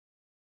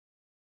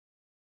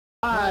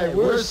Hi,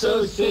 we're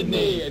So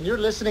Sydney, and you're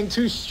listening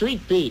to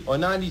Street Beat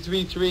on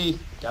 93.3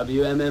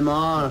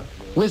 WMMR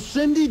with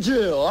Cyndy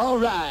Drue. All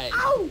right.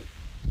 Ow!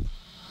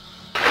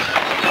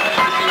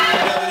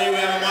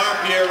 WMMR,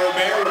 Pierre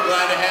Robert, we're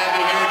glad to have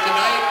you here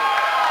tonight.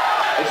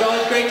 It's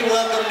always great to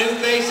welcome new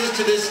faces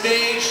to this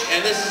stage,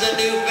 and this is a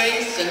new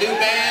face, a new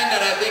band,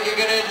 and I think you're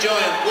going to enjoy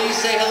them. Please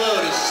say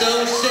hello to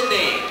So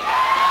Sydney.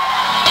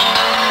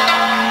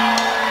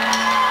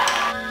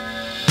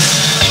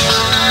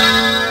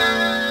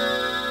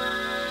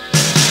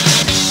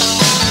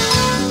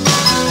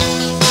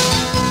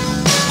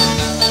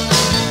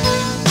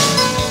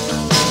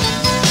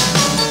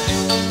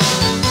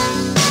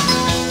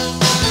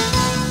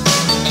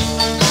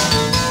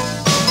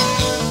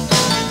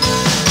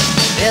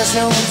 There's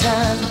no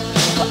time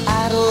for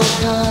idle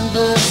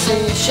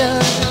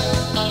conversation.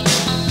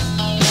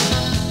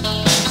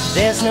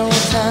 There's no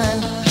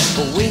time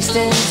for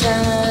wasting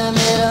time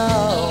at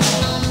all.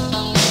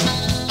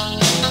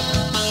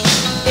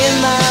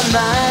 In my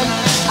mind,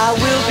 I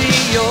will be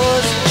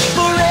yours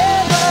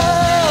forever.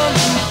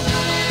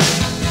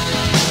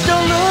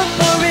 Don't look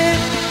for it,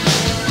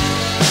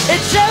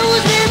 it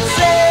shows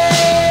itself.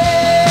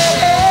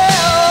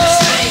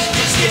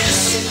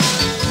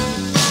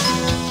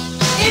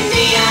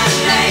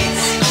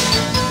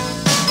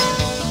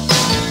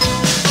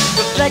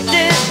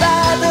 Reflected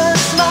by the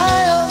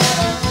smile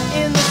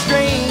in the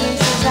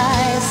stranger's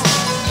eyes.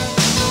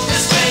 The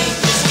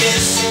stranger's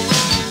kiss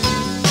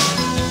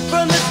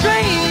from the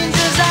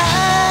stranger's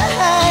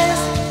eyes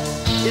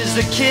is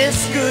the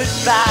kiss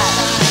goodbye.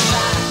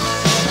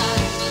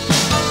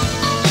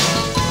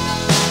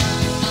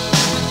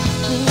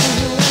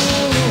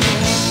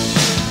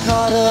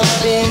 Caught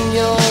up in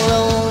your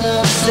own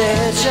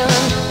obsession,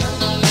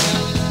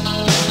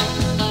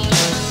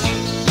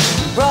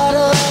 brought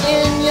up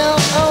in your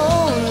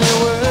own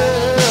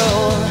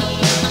world.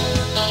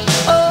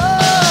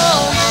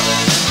 Oh,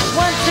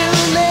 one too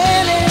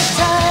many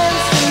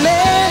times to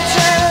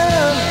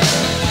mention.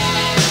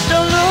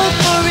 Don't look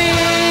for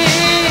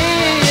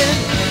it,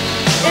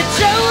 it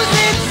shows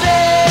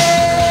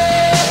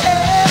itself.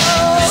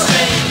 The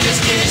stranger's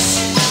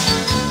kiss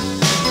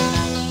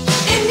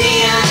in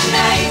neon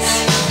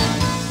nights,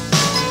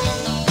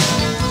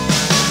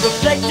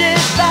 reflected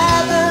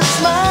by the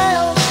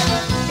smile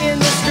in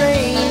the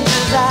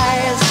stranger's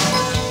eyes.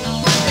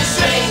 The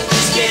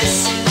stranger's kiss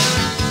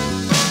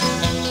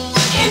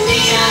in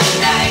neon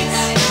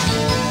nights.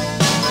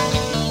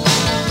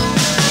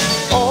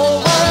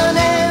 All one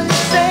and the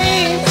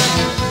same,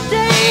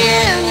 day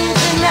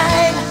into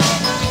night.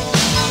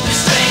 The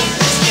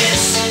stranger's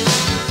kiss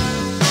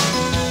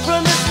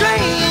from the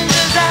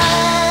stranger's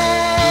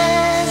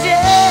eyes, yeah.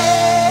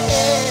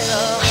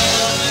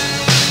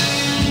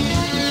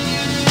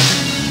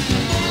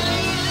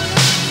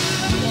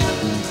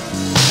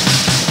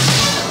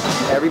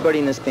 Everybody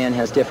in this band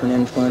has different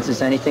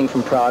influences, anything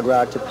from prog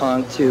rock to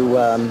punk to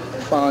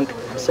funk.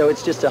 So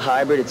it's just a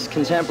hybrid. It's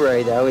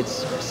contemporary, though.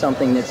 It's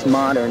something that's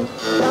modern.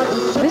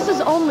 This is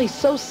only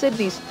So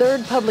Sydney's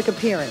third public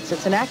appearance.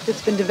 It's an act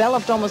that's been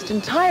developed almost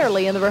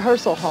entirely in the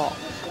rehearsal hall.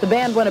 The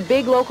band won a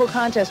big local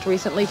contest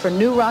recently for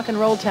new rock and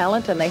roll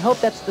talent, and they hope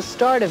that's the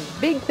start of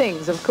big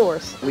things, of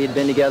course. We had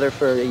been together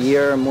for a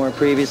year or more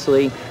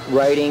previously,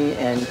 writing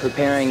and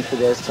preparing for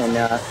this, and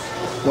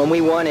when we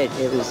won it,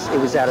 it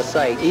was out of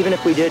sight. Even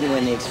if we didn't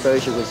win, the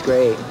exposure was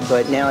great.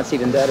 But now it's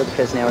even better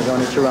because now we're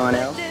going to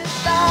Toronto.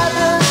 By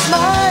the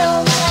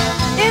smile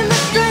in the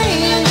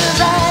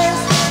stranger's eyes.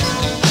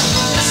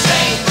 The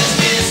stranger's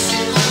kiss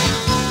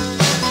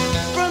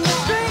from the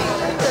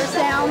stranger.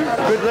 Sound.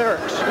 Good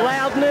lyrics,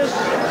 loudness,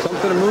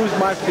 something that moves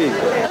my feet.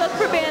 I look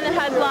for a band that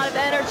has a lot of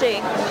energy.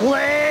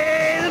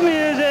 Play the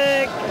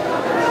music.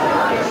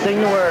 Sing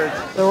the words.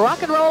 The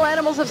rock and roll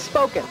animals have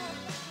spoken.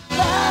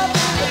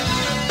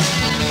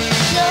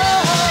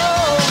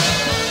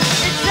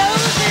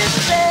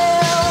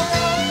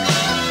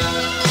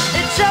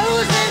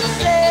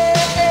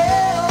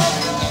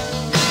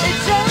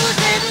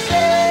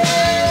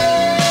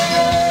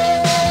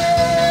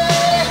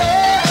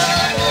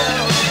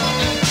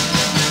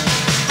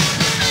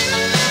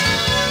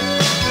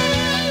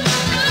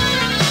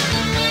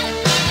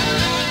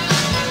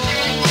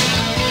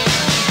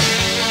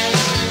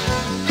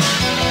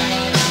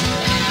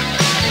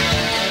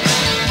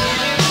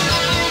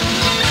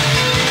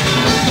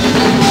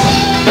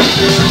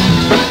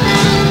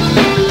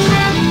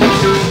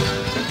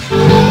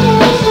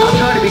 I'll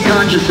try to be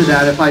conscious of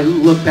that if I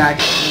look back.